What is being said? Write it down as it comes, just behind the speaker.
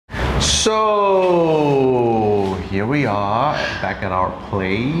So here we are back at our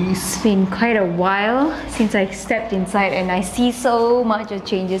place. It's been quite a while since I stepped inside and I see so much of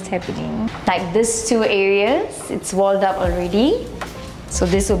changes happening. Like these two areas, it's walled up already. So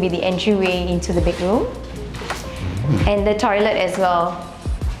this will be the entryway into the bedroom. And the toilet as well.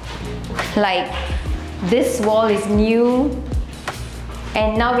 Like this wall is new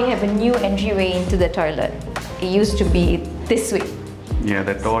and now we have a new entryway into the toilet. It used to be this way. Yeah,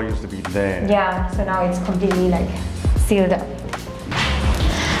 that door used to be there. Yeah, so now it's completely like sealed up.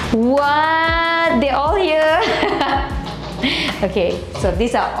 What? They're all here? Okay, so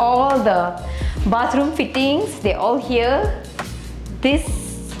these are all the bathroom fittings. They're all here. This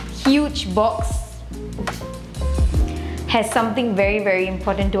huge box has something very, very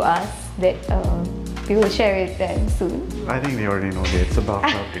important to us that we will share with them soon. I think they already know that it's a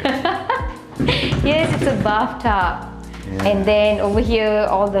bathtub. Yes, it's a bathtub. Yeah. And then over here,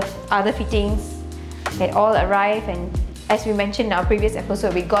 all the other fittings that all arrive, and as we mentioned in our previous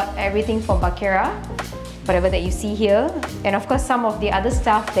episode, we got everything from Bakera, whatever that you see here, and of course some of the other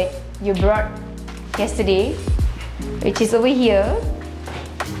stuff that you brought yesterday, which is over here.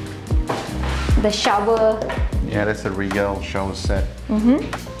 The shower. Yeah, that's a Regal shower set.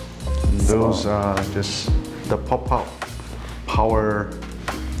 Those are just the pop-up power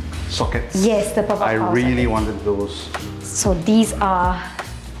sockets. Yes, the pop-up power I really sockets. wanted those. So these are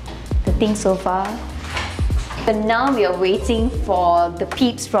the things so far. So now we are waiting for the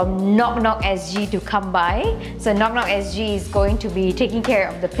peeps from Knoc Knoc SG to come by. So Knoc Knoc SG is going to be taking care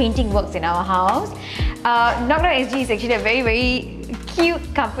of the painting works in our house. Knoc Knoc SG is actually a very, very cute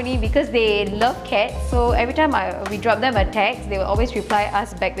company because they love cats. So every time we drop them a text, they will always reply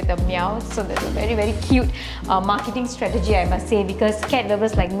us back with a meow. So that's a very, very cute marketing strategy, I must say, because cat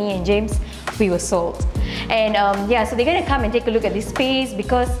lovers like me and James, we were sold. And yeah, so they're going to come and take a look at this space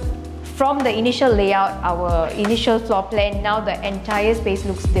because from the initial layout, our initial floor plan, now the entire space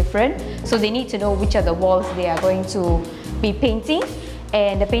looks different. So they need to know which are the walls they are going to be painting.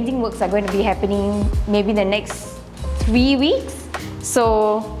 And the painting works are going to be happening maybe the next 3 weeks.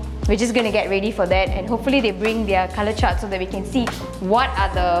 So we're just going to get ready for that, and hopefully they bring their color chart so that we can see what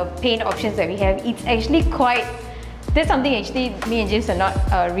are the paint options that we have. It's actually quite, that's something actually me and James are not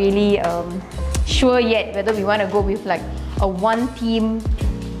really sure yet whether we want to go with like a one theme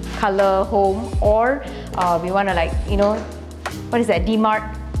color home or we want to, like, you know, what is that, demark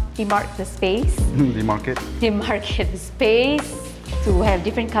the space. Demarcate the space to have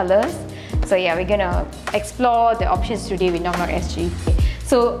different colors. So yeah, we're gonna explore the options today with Knoc Knoc SG.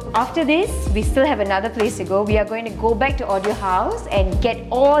 So after this, we still have another place to go. We are going to go back to Audio House and get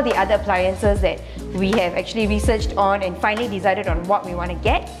all the other appliances that we have actually researched on and finally decided on what we want to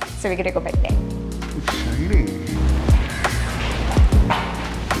get. So we're gonna go back there. Exciting.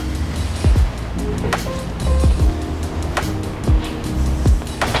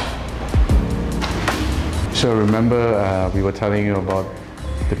 So remember we were telling you about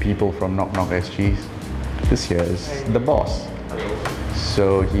the people from Knoc Knoc SG. This here is the boss.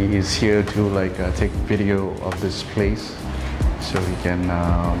 So he is here to like take video of this place so he can,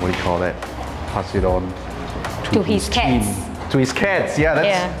 what do you call that, pass it on to his cats. To his cats, yeah,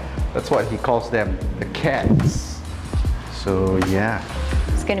 that's what he calls them, the cats. So yeah.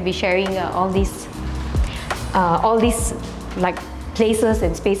 He's going to be sharing all these like places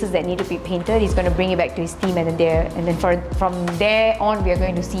and spaces that need to be painted. He's going to bring it back to his team, and then from there on we are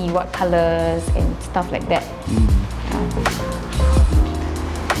going to see what colors and stuff like that.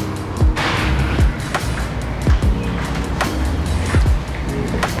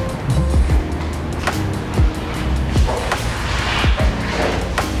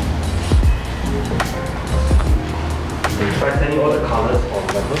 Did you try sending all the colors from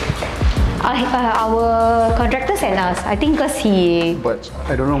Level? Our contractor sent us. I think because he. But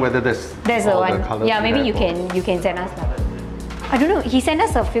I don't know whether there's a all one. the colors. Yeah, maybe you can send us. I don't know. He sent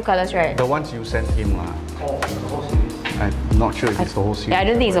us a few colors, right? The ones you sent him, Oh, the whole series. I'm not sure if it's the whole series. Yeah, I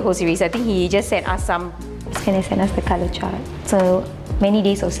don't think it's a whole series. I think he just sent us some. He's gonna send us the color chart. So many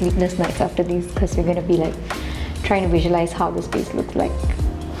days of sleepless nights after this because we're gonna be like trying to visualize how the space looks like.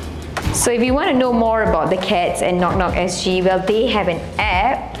 So if you want to know more about the cats and Knoc Knoc SG, well, they have an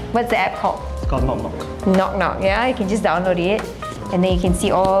app. What's the app called? It's called Knoc Knoc. Knoc Knoc, yeah. You can just download it, and then you can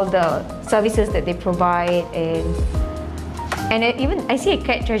see all the services that they provide, and even I see a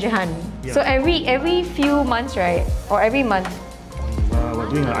cat treasure hunt. Yeah. So every few months, right, or every month. We're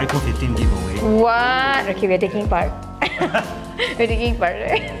doing an iPhone 15 giveaway. What? Okay, we're taking part. We're taking part,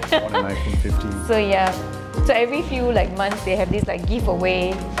 right? On an iPhone 15. So yeah. So every few like months they have this like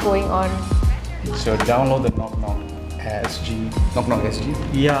giveaway going on. So download the Knoc Knoc SG, Knoc Knoc SG.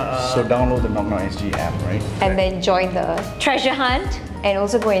 Yeah. So download the Knoc Knoc SG app, right? And then join the treasure hunt and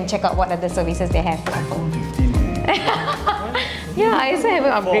also go and check out what other services they have. iPhone 15. Yeah, I also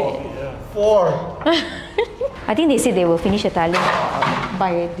haven't upgraded. 4. I think they said they will finish the tiling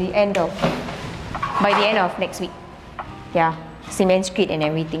by the end of next week. Yeah, cement street and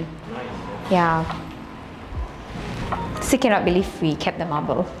everything. Yeah. Still cannot believe we kept the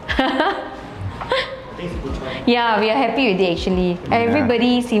marble. Yeah, we are happy with it actually.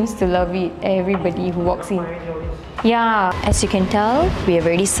 Everybody seems to love it. Everybody who walks in. Yeah, as you can tell, we have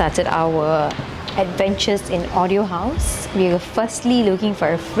already started our adventures in Audio House. We were firstly looking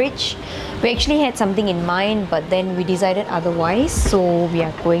for a fridge. We actually had something in mind, but then we decided otherwise. So we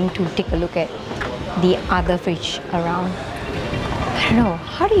are going to take a look at the other fridge around. I don't know,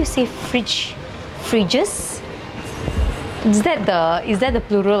 how do you say fridge? Fridges? Is that the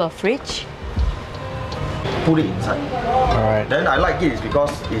plural of fridge? Put it inside. Alright. Then I like it is because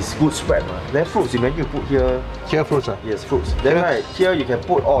it's good spread. Then fruits, imagine you put here. Here fruits, ah? Yes, fruits. Then right here you can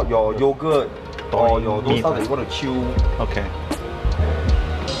put all your yogurt or your those stuff that you want to chew. Okay.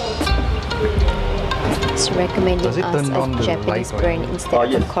 It's recommending Does it us turn on a the Japanese light or brand instead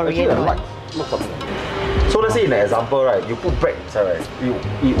Yes. of a Korean Actually, the one. light looks something. So let's say in an example, right, you put bread inside, right,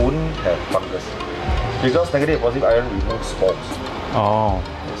 it won't have fungus. Because negative positive ion removes spores. Oh.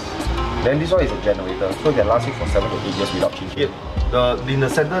 Then this one is a generator, so it can last you for 7 to 8 years without changing it. In the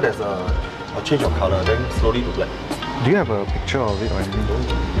center there's a change of color, then slowly to black. Do you have a picture of it or anything?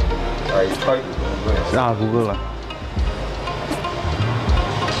 I try to Google it. Google lah.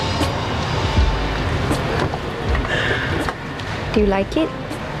 Do you like it?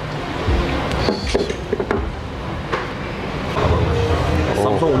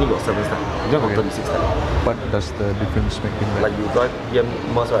 Samsung only got 7 steps. You don't got 36 steps. What does the difference make in Like you drive BM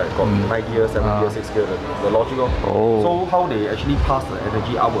Merc, right, got 9 gear, 7 gear, 6 gear, the logic. Oh. So how they actually pass the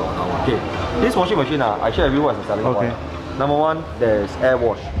energy outward on our okay. This washing machine, I share with you what's the selling point. Number one, there's air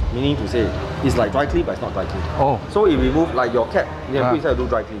wash, meaning to say it's like dry clean but it's not dry clean. Oh. So it removes like your cap, you can put inside to do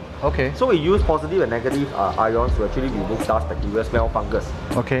dry clean. Okay. So it uses positive and negative ions to actually remove dust, bacteria, smell, fungus.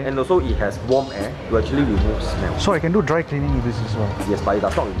 Okay. And also it has warm air to actually remove smell. So I can do dry cleaning with this as well? Yes, but it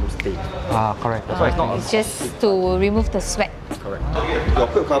does not remove stain. Correct. That's why it's not It's just to remove the sweat. correct. Your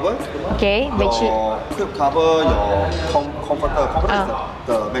quilt cover, Okay, bedsheet. your quilt cover, your comforter. Comforter is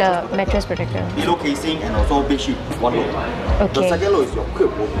the mattress The mattress protector. Pillow casing and also bed sheet, one load. The Okay. second load is your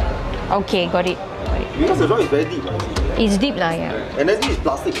quilt load. Okay, got it. Because the joint is very deep, right? It's deep lah, yeah. And then this is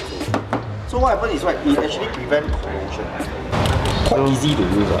plastic also. So what happens is, right, it actually prevents corrosion. Quite easy to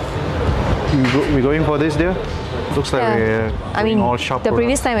use. We're going for this, dear? Looks like we're I mean, all sharp the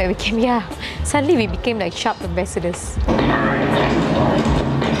previous products. time I became, suddenly we became like sharp ambassadors. Here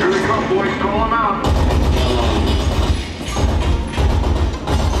we come, boys. Call them out.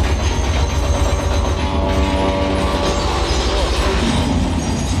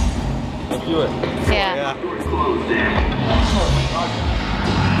 Yeah.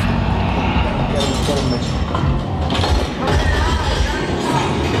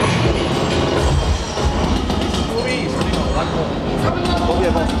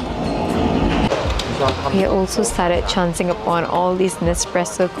 We also started chancing upon all these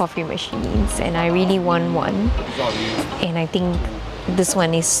Nespresso coffee machines, and I really want one. And I think this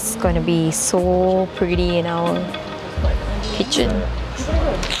one is going to be so pretty in our kitchen.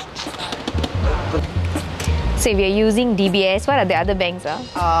 So if you're using DBS, what are the other banks?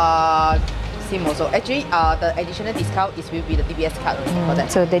 Same also. Actually, the additional discount is will be the DBS card for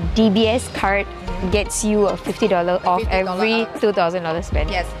that. So the DBS card gets you a $50 off $50 every $2,000 spent.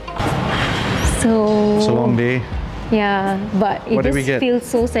 Yes. So It's a long day. yeah, but it What did we just get? feels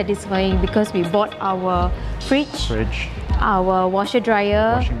so satisfying because we bought our fridge, our washer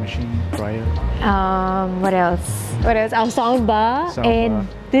dryer, Washing machine, dryer. what else? What else? Our sound bar, Sound and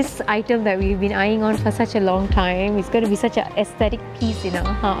bar. this item that we've been eyeing on for such a long time. It's going to be such an aesthetic piece in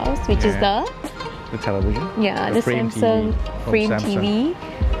our house, which is the The television. the frame Samsung TV from frame Samsung. TV.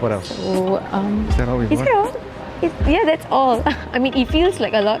 What else? So Is that all we is bought? that all? Yeah, that's all. I mean, it feels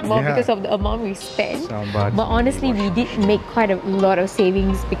like a lot more Yeah. because of the amount we spent. Soundbar, But honestly, we did make quite a lot of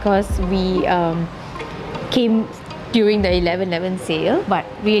savings because we came during the 11/11 sale. But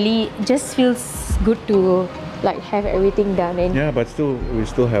really, just feels good to like have everything done. And Yeah, but still, we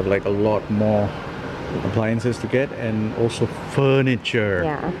still have like a lot more appliances to get, and also furniture.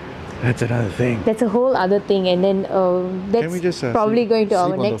 yeah, That's another thing. that's a whole other thing. And then that's Can we just probably going to sleep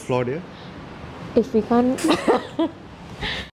our on the next. floor there? If we can't.